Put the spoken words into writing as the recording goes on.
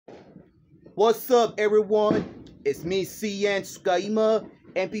What's up, everyone? It's me, CN.TSUKAIMA,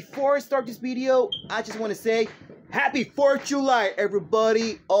 and before I start this video, I just want to say Happy 4th of July,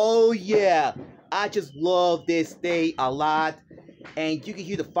 everybody. Oh yeah, I just love this day a lot, and you can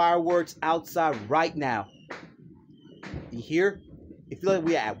hear the fireworks outside right now. You hear? It feels like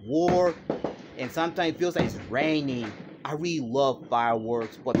we're at war, and sometimes it feels like it's raining. I really love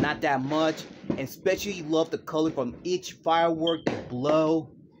fireworks, but not that much, and especially love the color from each firework they blow.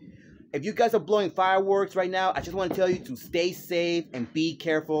 If you guys are blowing fireworks right now, I just want to tell you to stay safe and be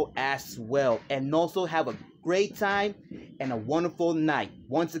careful as well. And also have a great time and a wonderful night.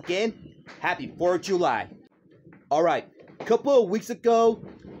 Once again, happy 4th of July. Alright, a couple of weeks ago,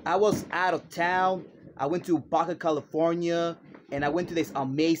 I was out of town. I went to Baja, California, and I went to this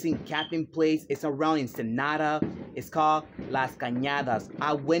amazing camping place. It's around Ensenada. It's called Las Cañadas.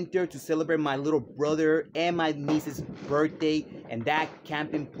 I went there to celebrate my little brother and my niece's birthday, and that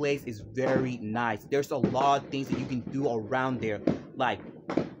camping place is very nice. There's a lot of things that you can do around there, like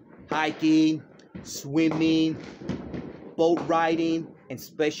hiking, swimming, boat riding, and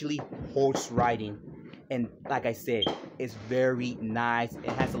especially horse riding. And like I said, it's very nice. It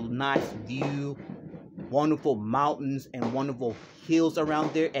has a nice view, wonderful mountains and wonderful hills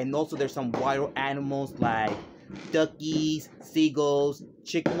around there, and also there's some wild animals like duckies, seagulls,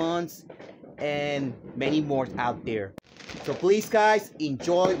 chipmunks, and many more out there. So please guys,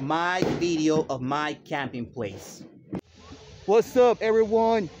 enjoy my video of my camping place. What's up,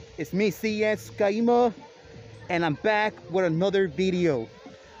 everyone? It's me, CN.TSUKAIMA, and I'm back with another video.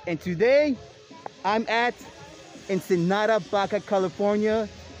 And today I'm at Ensenada, Baja, California,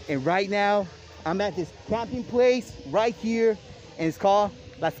 and right now I'm at this camping place right here, and it's called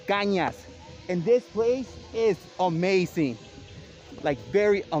Las Cañas. And this place is amazing, like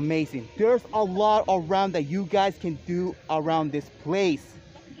very amazing. There's a lot around that you guys can do around this place.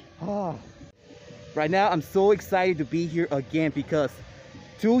 Right now I'm so excited to be here again because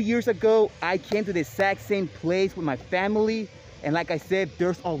 2 years ago I came to the exact same place with my family, and like I said,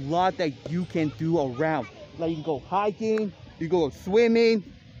 there's a lot that you can do around. Like you can go hiking, you go swimming,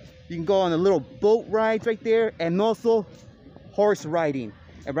 you can go on a little boat ride right there, and also horse riding.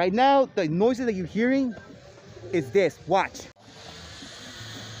 And right now, the noises that you're hearing is this. Watch.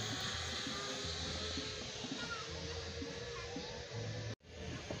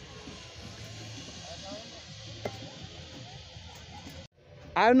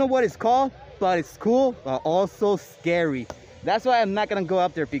 I don't know what it's called, but it's cool, but also scary. That's why I'm not gonna go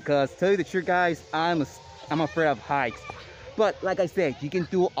up there, because to tell you the truth, guys, I'm afraid of heights. But like I said, you can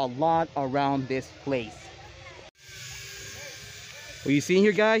do a lot around this place. What you seeing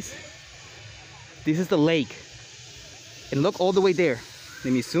here, guys? This is the lake. And look all the way there.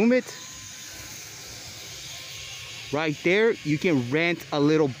 Let me zoom it. Right there, you can rent a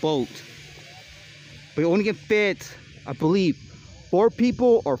little boat. But you only can fit, I believe, 4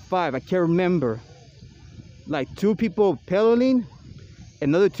 people or 5. I can't remember. Like 2 people pedaling,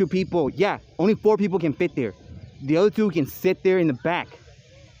 another 2 people. Yeah, only 4 people can fit there. The other 2 can sit there in the back.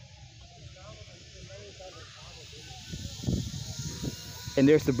 And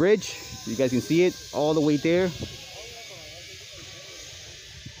there's the bridge. You guys can see it all the way there.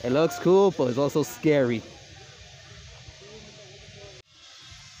 It looks cool, but it's also scary.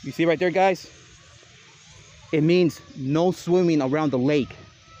 You see right there, guys? It means no swimming around the lake.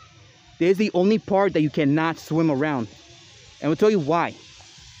 This is the only part that you cannot swim around. And we'll tell you why.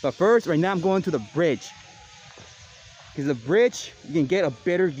 But first, right now I'm going to the bridge. Because the bridge, you can get a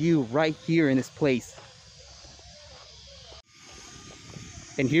better view right here in this place.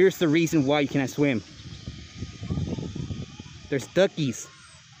 And here's the reason why you cannot swim. There's duckies.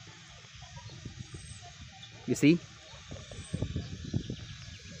 You see?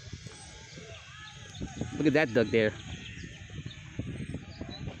 Look at that duck there.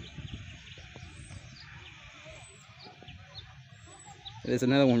 There's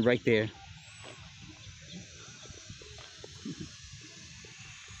another one right there.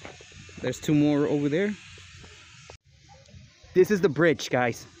 There's 2 more over there. This is the bridge,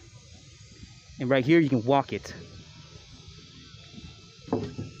 guys. And right here you can walk it.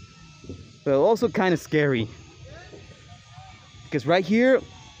 But also kind of scary. Because right here,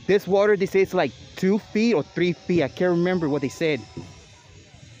 this water, they say it's like 2 feet or 3 feet. I can't remember what they said.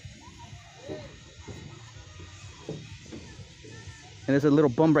 And there's a little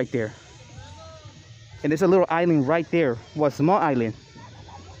bump right there. And there's a little island right there. Well, a small island.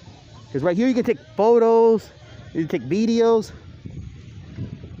 Because right here you can take photos, you can take videos.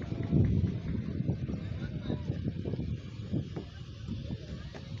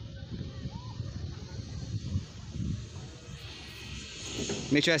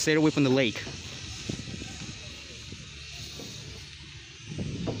 Make sure I stay away from the lake.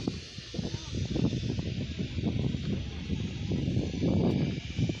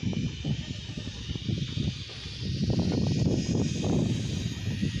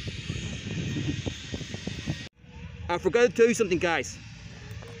 I forgot to tell you something, guys.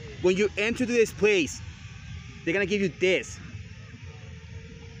 When you enter this place, they're gonna give you this.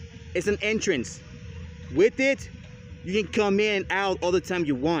 It's an entrance. With it, you can come in and out all the time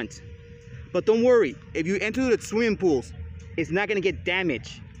you want. But don't worry, if you enter the swimming pools, it's not gonna get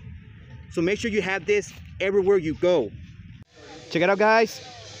damaged. So make sure you have this everywhere you go. Check it out, guys.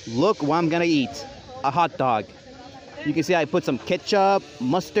 Look what I'm gonna eat. A hot dog. You can see I put some ketchup,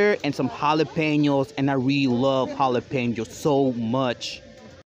 mustard, and some jalapenos, and I really love jalapenos so much.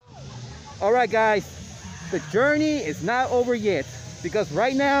 All right, guys, the journey is not over yet, because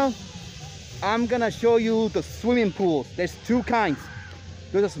right now I'm gonna show you the swimming pools. There's two kinds.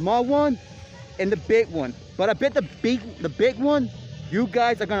 There's a small one and the big one. But I bet the big one, you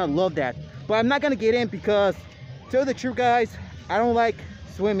guys are gonna love that. But I'm not gonna get in because, to tell the truth, guys, I don't like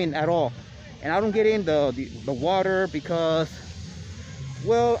swimming at all. And I don't get in the water because,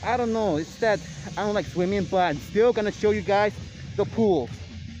 well, I don't know. It's that I don't like swimming, but I'm still gonna show you guys the pool.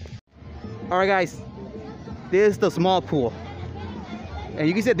 All right, guys, this is the small pool. And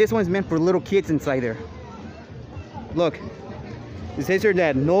you can see this one's meant for little kids inside there. Look, it says here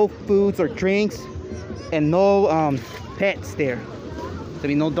that no foods or drinks and no pets there. I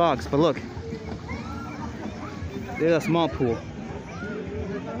mean, no dogs, but look, there's a small pool.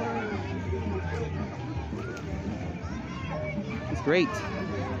 It's great.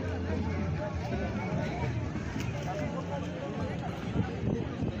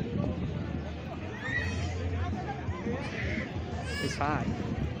 It's high.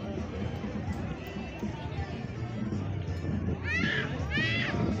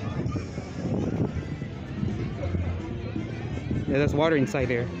 Yeah, there's water inside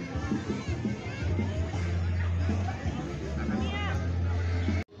there.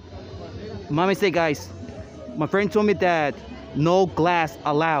 Mommy said, guys, my friend told me that no glass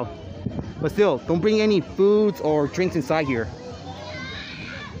allowed. But still, don't bring any foods or drinks inside here.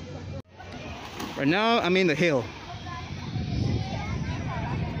 Right now, I'm in the hill.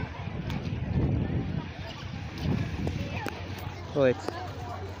 Toilets.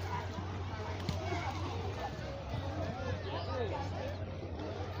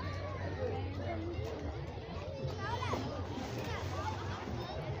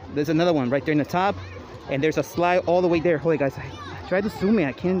 There's another one right there in the top, and there's a slide all the way there. Hold on, guys, I tried to zoom in,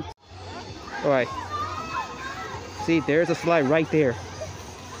 I can't. All right, see, there's a slide right there,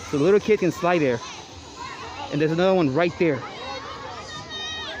 so the little kid can slide there. And there's another one right there.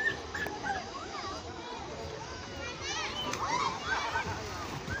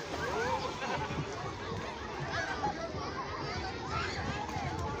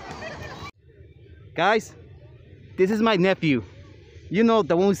 Guys, this is my nephew. You know,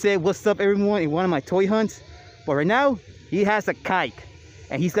 the one who said what's up everyone in one of my toy hunts. But right now, he has a kite.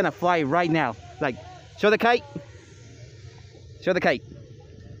 And he's gonna fly right now. Like, show the kite. Show the kite.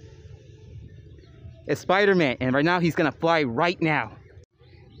 It's Spider-Man. And right now, he's gonna fly right now.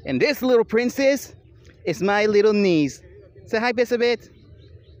 And this little princess is my little niece. Say hi, Bessabeth.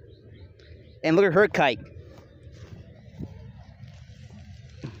 And look at her kite.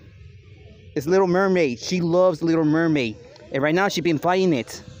 It's Little Mermaid. She loves Little Mermaid. And right now she's been flying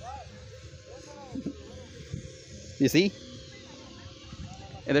it. You see?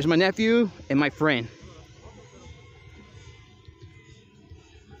 And there's my nephew and my friend.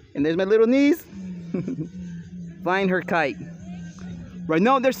 And there's my little niece flying her kite. Right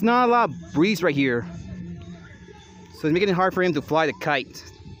now there's not a lot of breeze right here. So it's making it hard for him to fly the kite.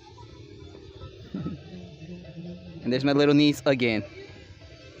 And there's my little niece again.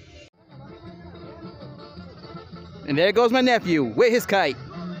 And there goes my nephew with his kite.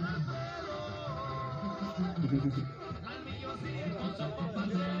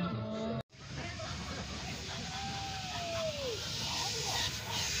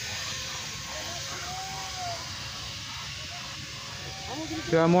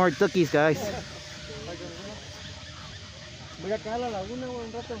 There are more duckies, guys. Voy a caer a la laguna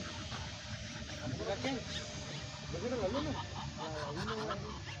un rato. ¿Por qué? ¿Voy a ir a la luna?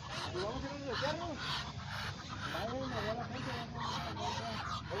 ¿Vamos a ir al carro?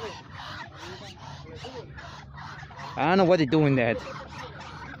 I don't know what they're doing that.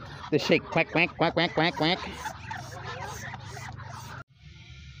 They shake, quack, quack, quack, quack, quack, quack.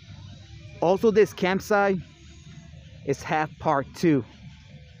 Also, this campsite is half park too.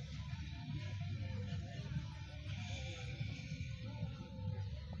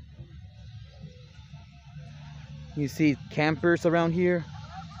 You see campers around here.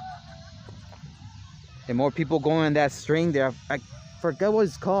 And more people going on that string there. I forgot what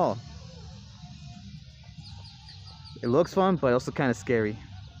it's called. It looks fun, but also kind of scary.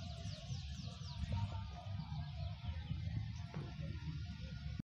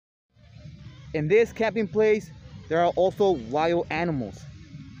 In this camping place, there are also wild animals.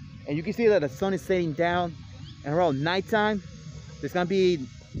 And you can see that the sun is setting down. And around nighttime, there's gonna be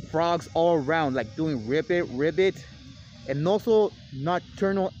frogs all around, like doing ribbit. And also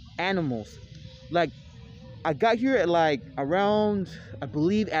nocturnal animals. Like, I got here at like around, I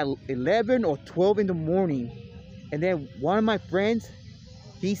believe at 11 or 12 in the morning. And then one of my friends,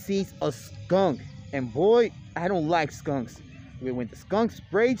 he sees a skunk. And boy, I don't like skunks. When the skunk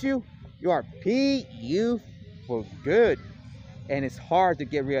sprays you, you are PU for good. And it's hard to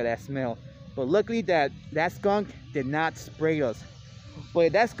get rid of that smell. But luckily that skunk did not spray us. But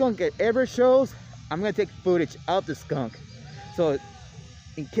if that skunk ever shows, I'm gonna take footage of the skunk. So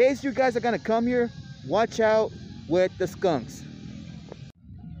in case you guys are gonna come here, watch out with the skunks.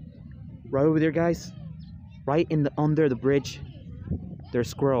 Right over there, guys, right in the under the bridge, there's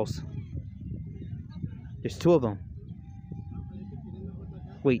squirrels. There's 2 of them.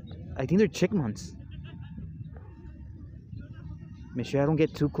 Wait, I think they're chipmunks. Make sure I don't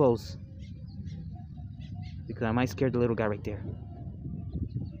get too close, because I might scare the little guy right there.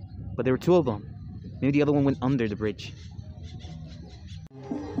 But there were 2 of them. Maybe the other one went under the bridge.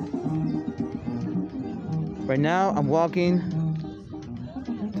 Right now, I'm walking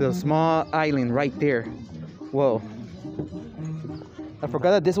to a small island right there. Whoa. I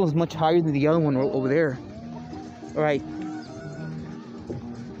forgot that this one's much higher than the other one over there. Alright.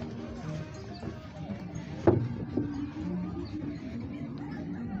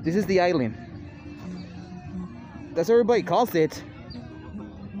 This is the island. That's what everybody calls it.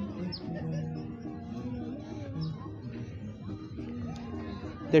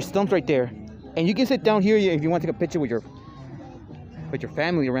 There's stumps right there. And you can sit down here if you want to take a picture with your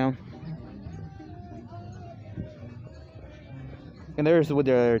family around. And there's where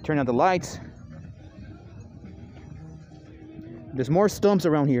they're turning on the lights. There's more stumps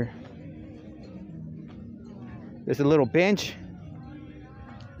around here. There's a little bench.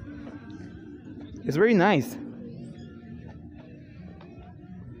 It's very nice.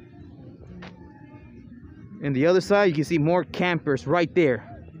 And the other side, you can see more campers right there.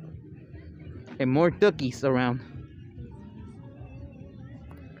 And more duckies around.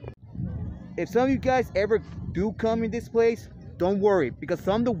 If some of you guys ever do come in this place, don't worry, because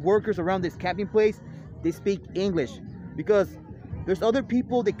some of the workers around this camping place, they speak English. Because there's other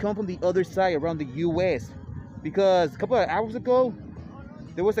people that come from the other side around the US. Because a couple of hours ago,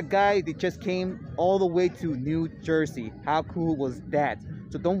 there was a guy that just came all the way to New Jersey. How cool was that?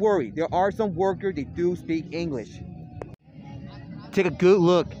 So don't worry, there are some workers that do speak English. Take a good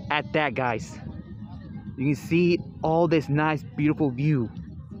look at that, guys. You can see all this nice, beautiful view.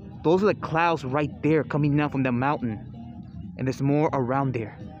 Those are the clouds right there coming down from the mountain. And there's more around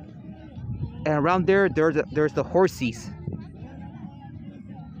there. And around there, there's the horses.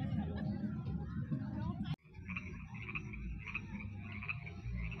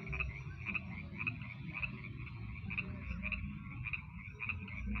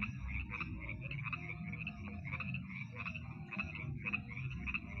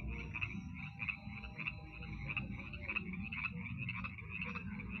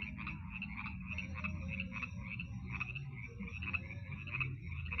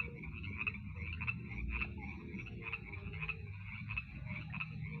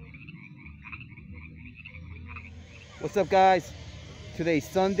 What's up, guys? Today's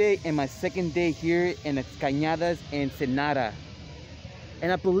Sunday and my second day here in the Cañadas, Ensenada.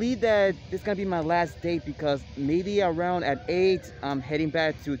 And I believe that this is gonna be my last day because maybe around at 8 I'm heading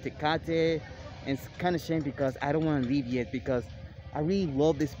back to Tecate. And it's kind of shame because I don't want to leave yet because I really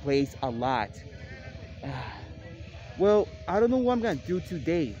love this place a lot. Well, I don't know what I'm gonna do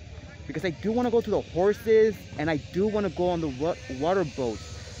today because I do want to go to the horses and I do want to go on the water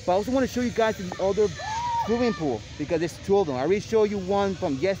boats. But I also want to show you guys the other swimming pool because there's 2 of them. I already showed you one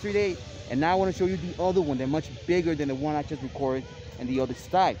from yesterday and now I want to show you the other one. They're much bigger than the one I just recorded and the other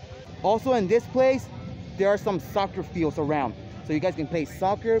side. Also in this place, there are some soccer fields around. So you guys can play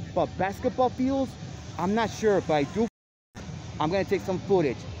soccer, but basketball fields, I'm not sure, but I'm going to take some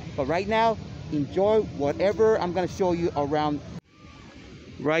footage. But right now, enjoy whatever I'm going to show you around.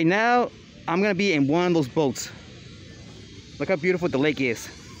 Right now, I'm going to be in one of those boats. Look how beautiful the lake is.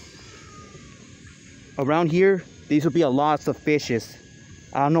 Around here, these will be a lot of fishes.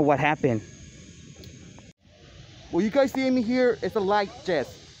 I don't know what happened. Well, you guys see me here, it's a life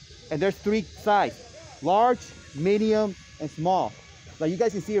vest. And there's 3 sides. large, medium, and small. Like you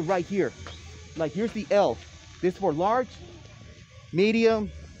guys can see it right here. Like here's the L. This is for large,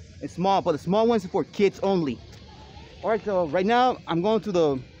 medium, and small, but the small ones are for kids only. All right, so right now I'm going to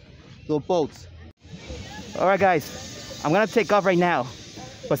the boats. All right, guys, I'm gonna take off right now.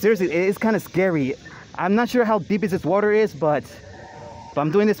 But seriously, it is kind of scary. I'm not sure how deep this water is, but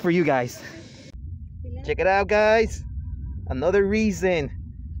I'm doing this for you guys. Check it out, guys. Another reason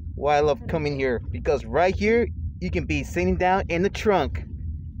why I love coming here, because right here you can be sitting down in the trunk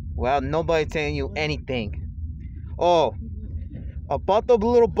without nobody telling you anything. Oh, about the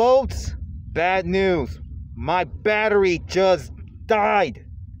little boats, bad news. My battery just died.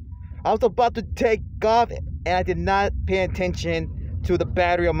 I was about to take off and I did not pay attention to the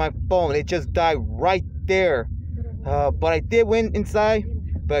battery on my phone. It just died right there. But I did went inside.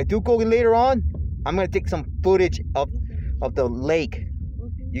 But I do go in later on. I'm gonna take some footage of the lake.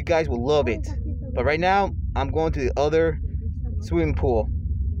 You guys will love it. But right now, I'm going to the other swimming pool.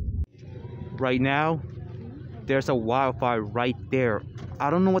 Right now, there's a wildfire right there. I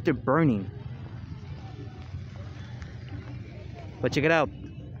don't know what they're burning. But check it out.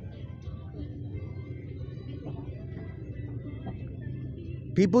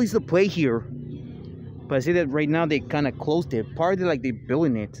 People used to play here, but I see that right now they kind of closed it. Partly like they're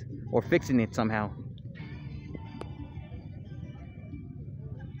building it or fixing it somehow.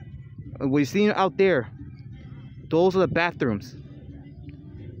 What you're seeing out there, those are the bathrooms.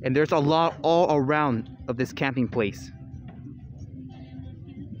 And there's a lot all around of this camping place.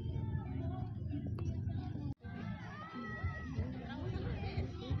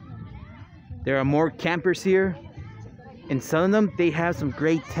 There are more campers here. And some of them, they have some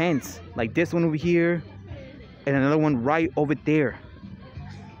great tents. Like this one over here. And another one right over there.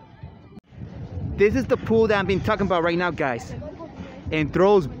 This is the pool that I've been talking about right now, guys. And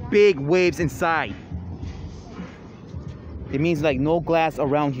throws big waves inside. It means like no glass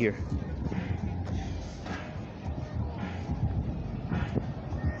around here.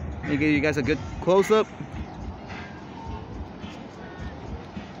 Let me give you guys a good close-up.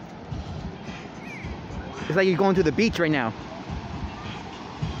 It's like you're going to the beach right now.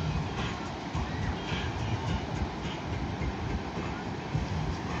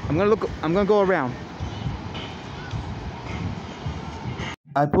 I'm gonna go around.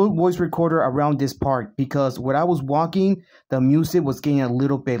 I put voice recorder around this part because when I was walking, the music was getting a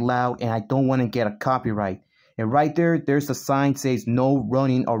little bit loud and I don't want to get a copyright. And right there, there's a sign says no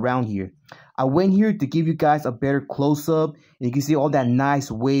running around here. I went here to give you guys a better close-up, and you can see all that nice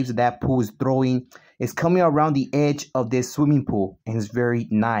waves that pool is throwing. It's coming around the edge of this swimming pool, and it's very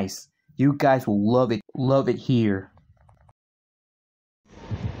nice. You guys will love it here.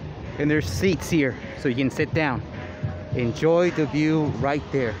 And there's seats here, so you can sit down. Enjoy the view right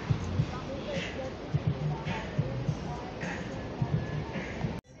there.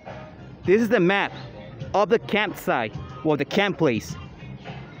 This is the map of the campsite, well, the camp place.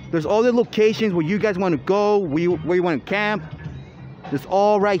 There's all the locations where you guys want to go, where you want to camp. It's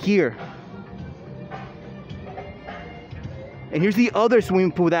all right here. And here's the other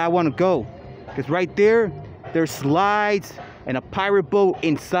swimming pool that I want to go. Because right there, there's slides and a pirate boat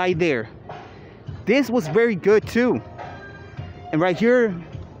inside there. This was very good too. And right here,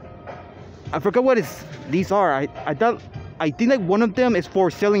 I forgot what these are. I think like one of them is for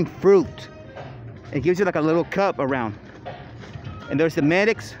selling fruit. It gives you like a little cup around. And there's the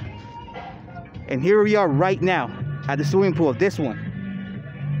medics. And here we are right now at the swimming pool of this one.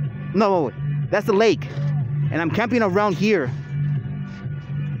 No, that's the lake. And I'm camping around here.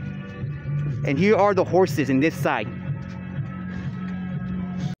 And here are the horses in this side.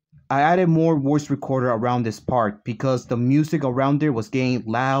 I added more voice recorder around this part because the music around there was getting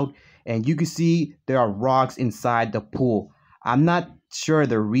loud, and you can see there are rocks inside the pool. I'm not sure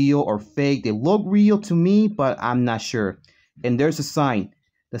they're real or fake. They look real to me, but I'm not sure. And there's a sign.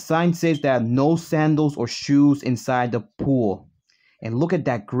 The sign says that no sandals or shoes inside the pool. And look at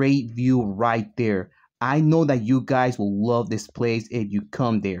that great view right there. I know that you guys will love this place if you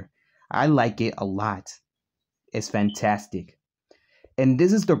come there. I like it a lot. It's fantastic. And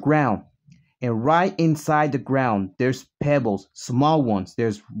this is the ground. And right inside the ground, there's pebbles, small ones.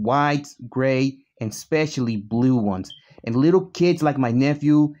 There's white, gray, and especially blue ones. And little kids like my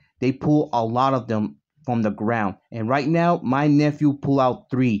nephew, they pull a lot of them from the ground. And right now, my nephew pulled out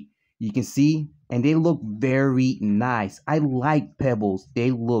 3. You can see, and they look very nice. I like pebbles.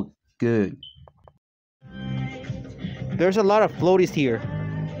 They look good. There's a lot of floaties here.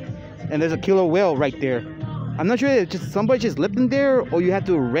 And there's a killer whale right there. I'm not sure if just somebody just lived in there or you have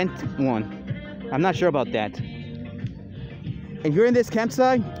to rent one. I'm not sure about that. And here in this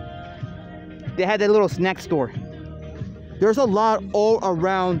campsite, they had that little snack store. There's a lot all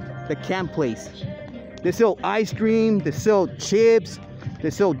around the camp place. They sell ice cream, they sell chips, they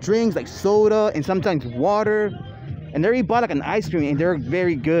sell drinks like soda and sometimes water. And they already bought like an ice cream and they're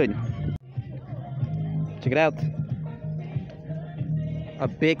very good. Check it out. A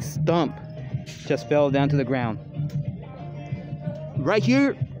big stump just fell down to the ground. Right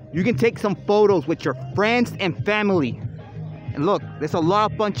here, you can take some photos with your friends and family. And look, there's a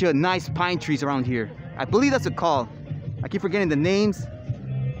bunch of nice pine trees around here. I believe that's a call. I keep forgetting the names.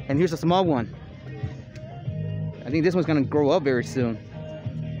 And here's a small one. I think this one's gonna grow up very soon.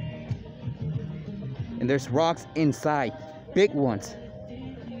 And there's rocks inside, big ones.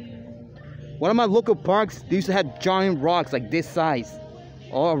 One of my local parks, they used to have giant rocks like this size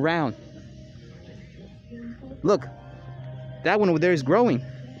all around. Look, that one over there is growing.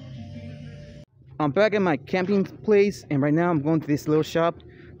 I'm back at my camping place, and right now I'm going to this little shop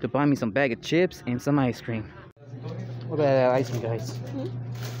to buy me some bag of chips and some ice cream. Look at that ice cream, guys.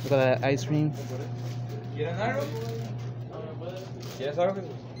 Look at that ice cream.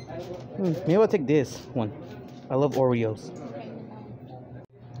 Maybe I'll take this one. I love Oreos.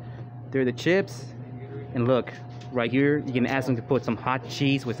 There are the chips, and look, right here you can ask them to put some hot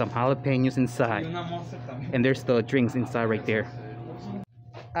cheese with some jalapenos inside. And there's the drinks inside right there.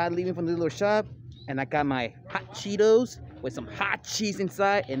 I'm leaving from the little shop, and I got my hot Cheetos with some hot cheese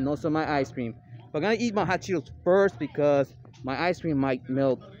inside and also my ice cream. But I'm gonna eat my hot Cheetos first because my ice cream might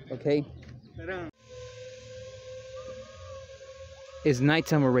melt, okay? It's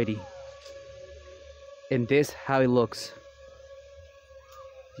nighttime already. And this how it looks.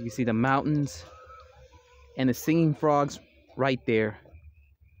 You can see the mountains and the singing frogs right there.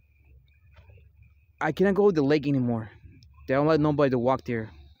 I cannot go to the lake anymore. They don't let nobody to walk there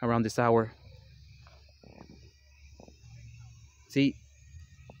around this hour. See,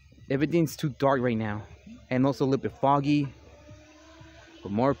 everything's too dark right now and also a little bit foggy.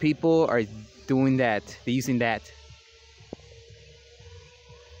 But more people are doing that. They're using that.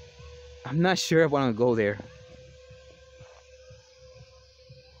 I'm not sure if I want to go there.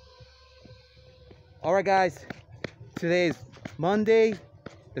 Alright guys, today is Monday,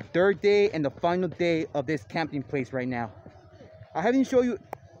 the third day and the final day of this camping place right now. I haven't shown you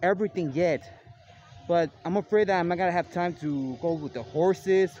everything yet, but I'm afraid that I'm not gonna have time to go with the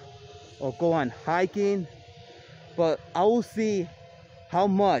horses or go on hiking, but I will see how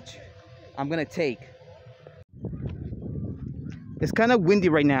much I'm gonna take. It's kind of windy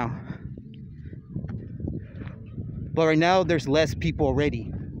right now, but right now there's less people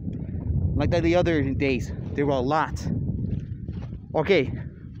already. Like the other days, there were a lot. Okay,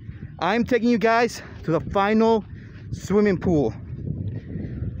 I'm taking you guys to the final swimming pool.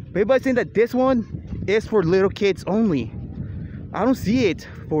 Everybody's saying that this one is for little kids only. I don't see it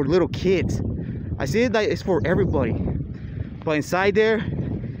for little kids. I see it that it's for everybody. But inside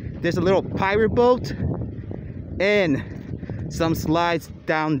there's a little pirate boat and some slides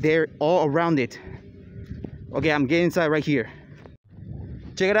down there all around it. Okay, I'm getting inside right here.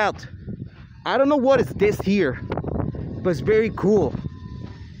 Check it out. I don't know what is this here, but it's very cool.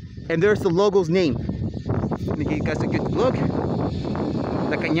 And there's the logo's name. Let me give you guys a good look.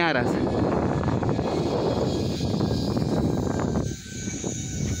 La Cañadas.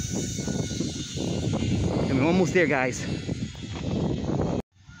 And we're almost there, guys.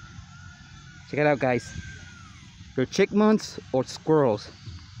 Check it out, guys. They're chipmunks or squirrels.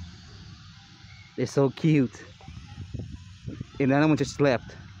 They're so cute. And the other one just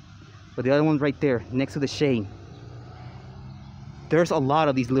left. But the other one's right there, next to the shade. There's a lot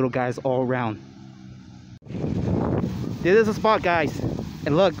of these little guys all around. This is a spot, guys.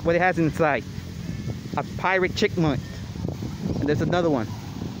 And look what it has inside. A pirate chipmunk. And there's another one.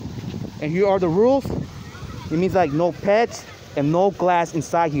 And here are the rules. It means like no pets and no glass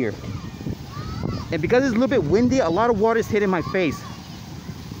inside here. And because it's a little bit windy, a lot of water is hitting my face.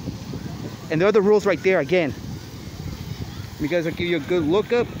 And there are the rules right there again. You guys will give you a good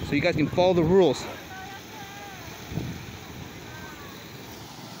look up so you guys can follow the rules.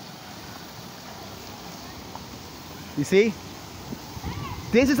 You see?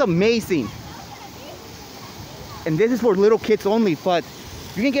 This is amazing. And this is for little kids only, but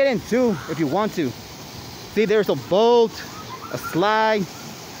you can get in too if you want to. See, there's a boat, a slide,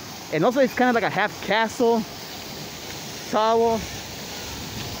 and also it's kind of like a half castle, tower.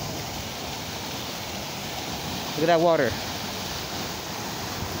 Look at that water.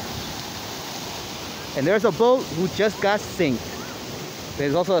 And there's a boat who just got sunk.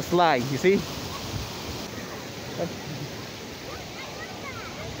 There's also a slide, you see?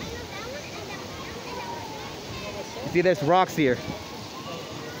 You see there's rocks here.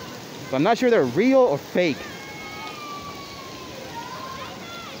 But I'm not sure they're real or fake.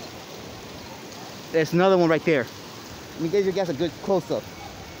 There's another one right there. Let me give you guys a good close-up.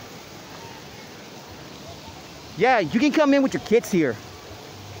 Yeah, you can come in with your kids here.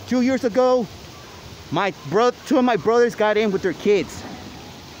 2 years ago, two of my brothers got in with their kids.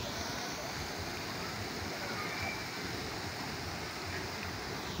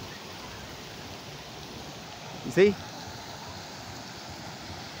 You see?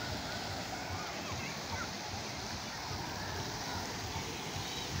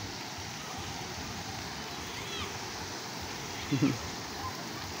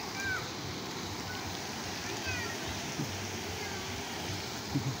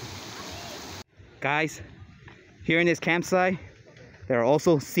 Guys, here in this campsite, there are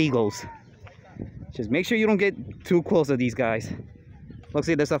also seagulls. Just make sure you don't get too close to these guys. Looks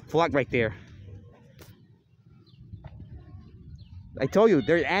like there's a flock right there. I told you,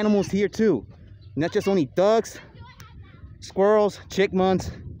 there's animals here too. Not just only ducks, squirrels,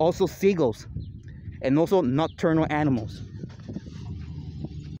 chipmunks, also seagulls. And also nocturnal animals.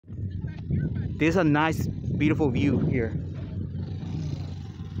 There's a nice, beautiful view here.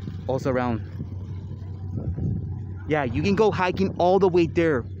 Also around. Yeah, you can go hiking all the way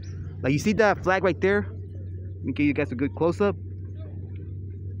there. Like you see that flag right there? Let me give you guys a good close-up.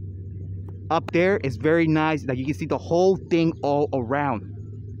 Up there is very nice. Like you can see the whole thing all around.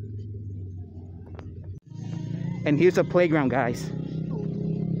 And here's a playground, guys.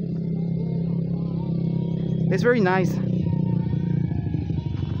 It's very nice.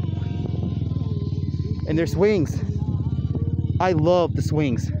 And there's swings. I love the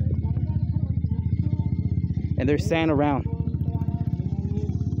swings. And there's sand around.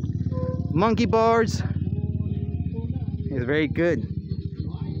 Monkey bars. It's very good.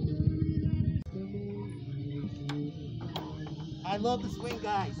 I love the swing,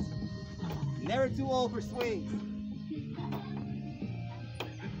 guys. Never too old for swings.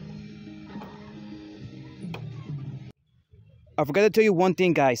 I forgot to tell you one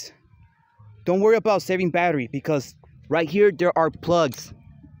thing, guys. Don't worry about saving battery because right here there are plugs.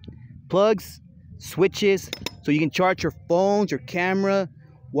 Plugs, switches, so you can charge your phones, your camera,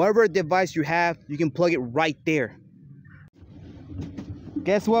 whatever device you have, you can plug it right there.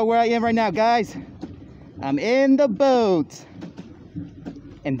 Guess what, where I am right now, guys? I'm in the boat.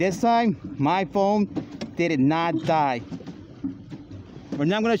 And this time, my phone did not die. But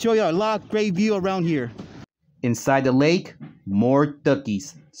now I'm gonna show you a lot of great view around here. Inside the lake, more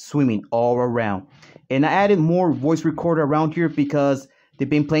duckies swimming all around. And I added more voice recorder around here because they've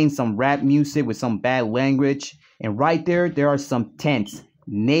been playing some rap music with some bad language. And right there, there are some tents,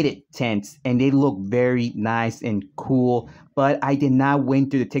 native tents, and they look very nice and cool. But I did not went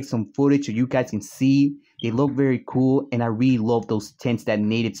through to take some footage so you guys can see. They look very cool, and I really love those tents that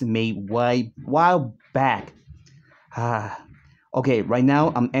natives made while back. Okay, right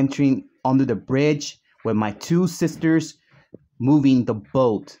now I'm entering under the bridge with my two sisters moving the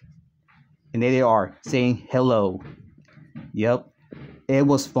boat. And there they are, saying hello. Yep, it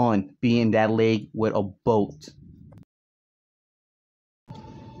was fun being in that lake with a boat.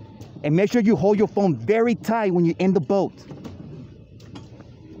 And make sure you hold your phone very tight when you're in the boat.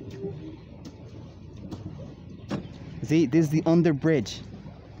 See, this is the under bridge.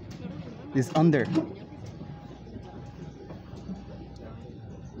 This under.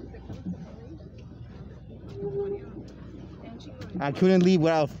 I couldn't leave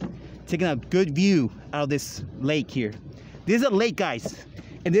without taking a good view out of this lake here. This is a lake, guys.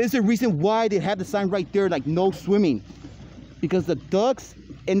 And there's a reason why they have the sign right there, like no swimming. Because the ducks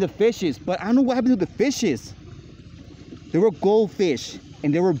and the fishes, but I don't know what happened to the fishes. They were goldfish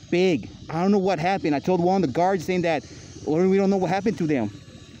and they were big. I don't know what happened. I told one of the guards saying that, or we don't know what happened to them.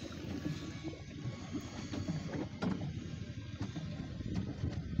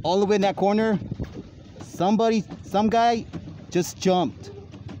 All the way in that corner, some guy just jumped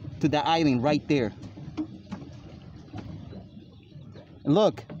to the island right there. And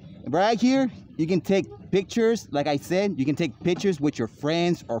look, right here, you can take pictures. Like I said, you can take pictures with your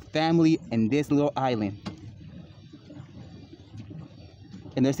friends or family in this little island.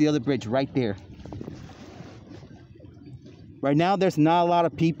 And there's the other bridge right there. Right now, there's not a lot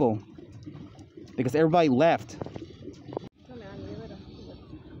of people because everybody left.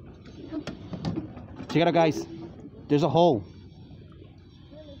 Check it out, guys. There's a hole.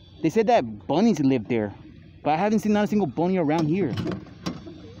 They said that bunnies live there, but I haven't seen not a single bunny around here.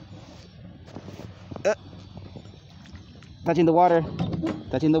 Touching the water.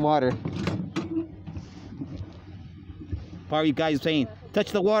 Touching the water. Part of you guys saying,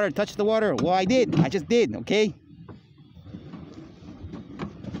 touch the water, touch the water. Well, I did. I just did, okay?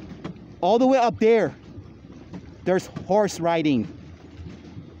 all the way up there, there's horse riding.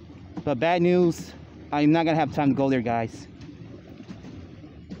 But bad news, I'm not gonna have time to go there, guys.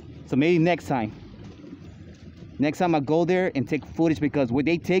 So maybe next time. Next time I go there and take footage, because where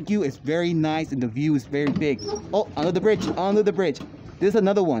they take you is very nice and the view is very big. Oh, under the bridge, under the bridge. This is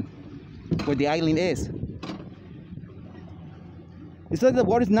another one where the island is. It's like the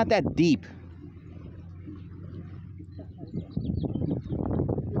water's not that deep.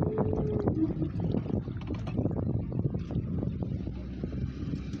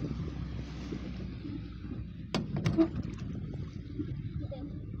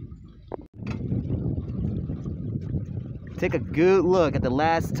 Take a good look at the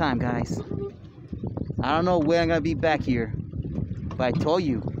last time, guys. I don't know when I'm gonna be back here, but I told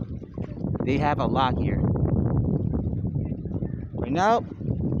you they have a lot here. Right now,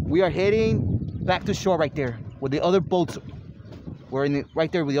 we are heading back to shore right there, where the other boats.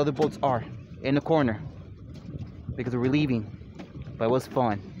 Right there where the other boats are, in the corner, because we're leaving. But it was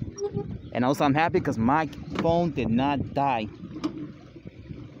fun, and also I'm happy because my phone did not die.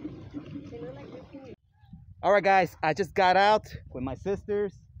 Alright guys, I just got out with my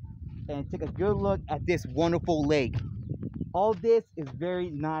sisters and took a good look at this wonderful lake. All this is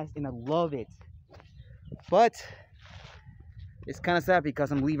very nice and I love it. But it's kind of sad because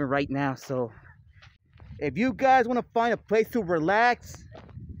I'm leaving right now. So if you guys want to find a place to relax,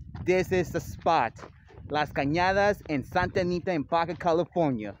 this is the spot. Las Cañadas in Santa Anita in Baja,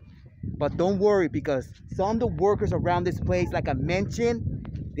 California. But don't worry, because some of the workers around this place, like I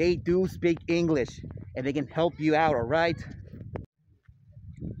mentioned, they do speak English. And they can help you out, all right?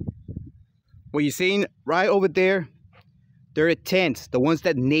 What you're seeing right over there, they're tents, the ones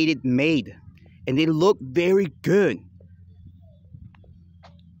that Native made. And they look very good.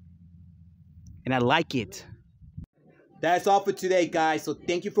 And I like it. That's all for today, guys. So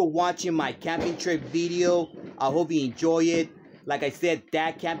thank you for watching my camping trip video. I hope you enjoy it. Like I said,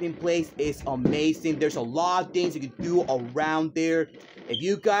 that camping place is amazing. There's a lot of things you can do around there. If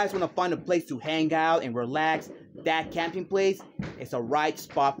you guys want to find a place to hang out and relax, that camping place is a right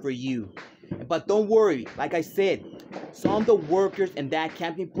spot for you. But don't worry, like I said, some of the workers in that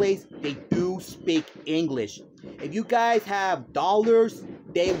camping place, they do speak English. If you guys have dollars,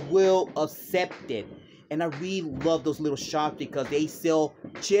 they will accept it. And I really love those little shops because they sell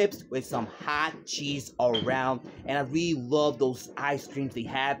chips with some hot cheese around. And I really love those ice creams they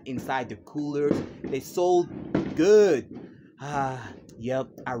have inside the coolers. They're so good. Yep,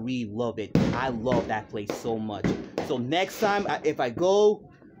 I really love it. I love that place so much. So next time, if I go,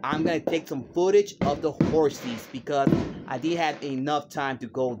 I'm going to take some footage of the horses because I didn't have enough time to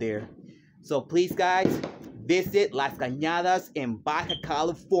go there. So please, guys, visit Las Cañadas in Baja,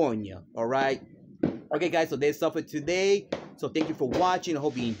 California. All right? Okay guys, so that's all for today. So thank you for watching. I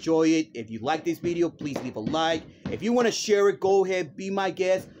hope you enjoy it. If you like this video, please leave a like. If you want to share it, go ahead, be my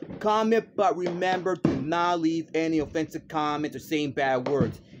guest. Comment, but remember, do not leave any offensive comments or saying bad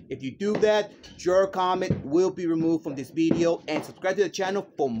words. If you do that, your comment will be removed from this video. And subscribe to the channel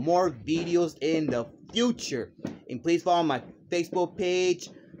for more videos in the future. And please follow my Facebook page,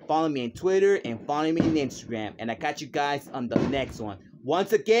 follow me on Twitter, and follow me on Instagram. And I catch you guys on the next one.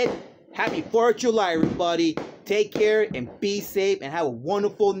 Once again, happy 4th of July, everybody. Take care and be safe and have a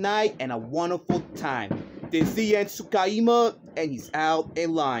wonderful night and a wonderful time. This is CN.TSUKAIMA, and he's out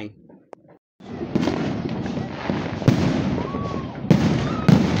in line.